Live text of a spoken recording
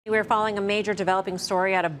We're following a major developing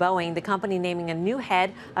story out of Boeing, the company naming a new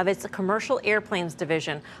head of its commercial airplanes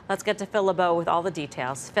division. Let's get to Phil LeBeau with all the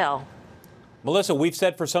details. Phil. Melissa, we've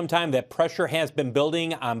said for some time that pressure has been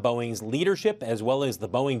building on Boeing's leadership as well as the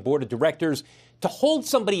Boeing board of directors to hold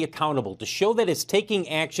somebody accountable, to show that it's taking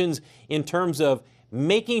actions in terms of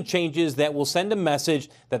making changes that will send a message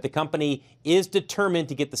that the company is determined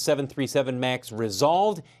to get the 737 MAX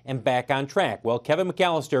resolved and back on track. Well, Kevin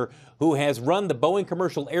McAllister, who has run the Boeing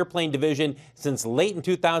commercial airplane division since late in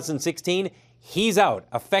 2016, he's out,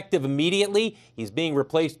 effective immediately. He's being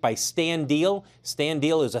replaced by Stan Deal. Stan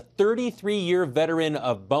Deal is a 33-year veteran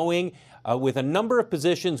of Boeing with a number of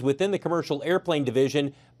positions within the commercial airplane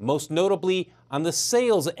division, most notably on the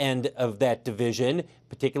sales end of that division,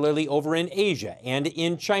 particularly over in Asia and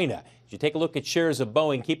in China. As you take a look at shares of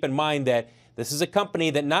Boeing, keep in mind that this is a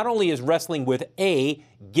company that not only is wrestling with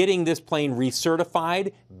getting this plane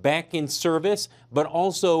recertified, back in service, but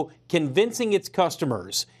also convincing its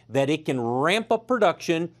customers that it can ramp up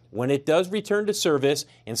production when it does return to service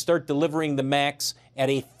and start delivering the MAX at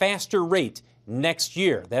a faster rate next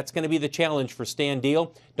year. That's going to be the challenge for Stan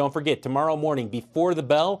Deal. Don't forget, tomorrow morning before the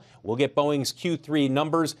bell, we'll get Boeing's Q3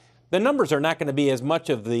 numbers. The numbers are not going to be as much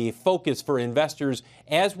of the focus for investors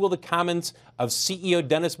as will the comments of CEO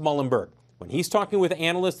Dennis Muilenburg. When he's talking with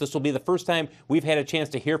analysts, this will be the first time we've had a chance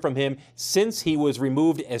to hear from him since he was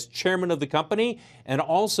removed as chairman of the company, and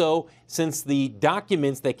also since the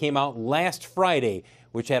documents that came out last Friday,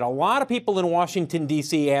 which had a lot of people in Washington,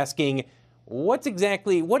 D.C. asking, what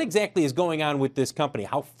exactly is going on with this company?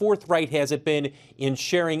 How forthright has it been in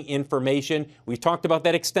sharing information? We've talked about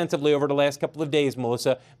that extensively over the last couple of days,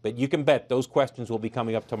 Melissa, but you can bet those questions will be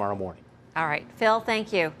coming up tomorrow morning. All right, Phil,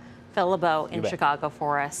 thank you. Phil LeBeau in Chicago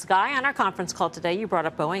for us. Guy, on our conference call today, you brought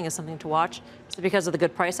up Boeing as something to watch. Is it because of the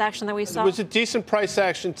good price action that we saw? It was a decent price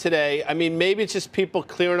action today. I mean, maybe it's just people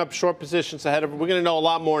clearing up short positions ahead of it. We're going to know a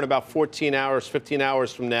lot more in about 14 hours, 15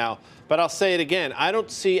 hours from now. But I'll say it again. I don't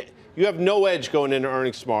see you have no edge going into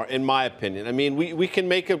earnings tomorrow, in my opinion. I mean, we can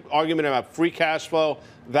make an argument about free cash flow,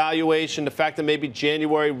 valuation, the fact that maybe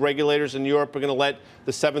January regulators in Europe are going to let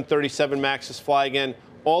the 737 MAXs fly again.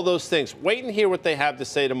 All those things. Wait and hear what they have to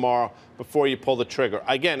say tomorrow before you pull the trigger.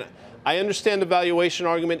 Again, I understand the valuation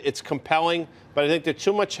argument. It's compelling, but I think there's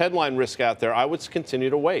too much headline risk out there. I would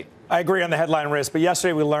continue to wait. I agree on the headline risk, but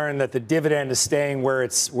yesterday we learned that the dividend is staying where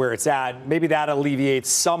it's at. Maybe that alleviates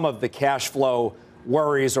some of the cash flow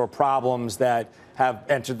worries or problems that have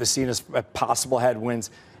entered the scene as possible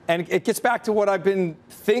headwinds. And it gets back to what I've been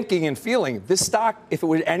thinking and feeling. This stock, if it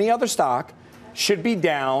was any other stock, should be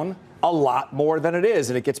down a lot more than it is.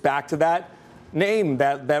 And it gets back to that name,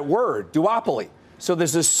 that word, duopoly. So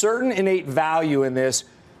there's a certain innate value in this.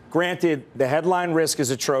 Granted, the headline risk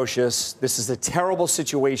is atrocious. This is a terrible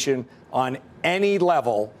situation on any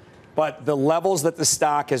level, but the levels that the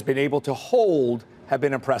stock has been able to hold have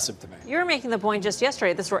been impressive to me. You were making the point just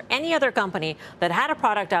yesterday, this were any other company that had a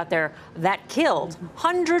product out there that killed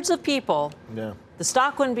hundreds of people. Yeah. The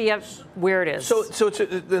stock wouldn't be up where it is. So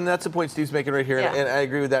and that's the point Steve's making right here, Yeah. and I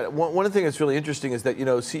agree with that. One of the things that's really interesting is that, you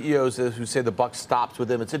know, CEOs who say the buck stops with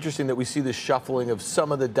them, it's interesting that we see this shuffling of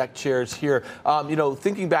some of the deck chairs here. You know,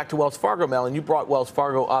 thinking back to Wells Fargo, Mel, and you brought Wells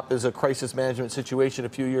Fargo up as a crisis management situation a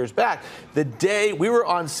few years back. The day we were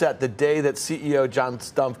on set, the day that CEO John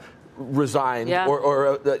Stumpf resigned, Yeah.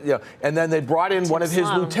 you know, and then they brought in one of his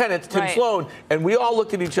lieutenants, Tim Sloan, and we all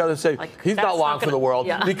looked at each other and said, like, he's not long for the world,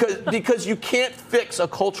 because you can't fix a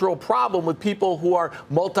cultural problem with people who are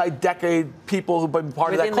multi-decade people who've been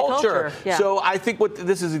part Within of that culture. Yeah. So I think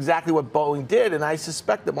this is exactly what Boeing did, and I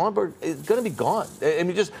suspect that Muilenburg is going to be gone. I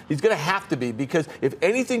mean, he's going to have to be, because if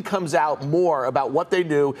anything comes out more about what they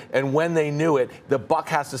knew and when they knew it, the buck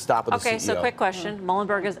has to stop with the CEO. Okay, so quick question.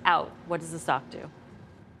 Muilenburg is out. What does the stock do?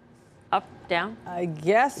 Up, down? I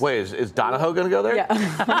guess. Wait, is Donahoe going to go there? Yeah.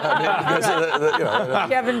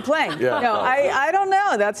 Kevin Plank. Yeah. No, I don't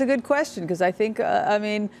know. That's a good question, because I think, I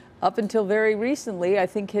mean, up until very recently, I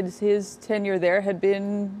think his tenure there had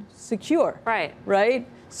been secure. Right. Right?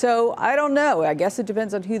 So I don't know. I guess it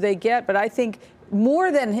depends on who they get, but I think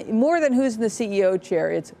more than who's in the CEO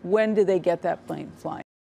chair, it's when do they get that plane flying.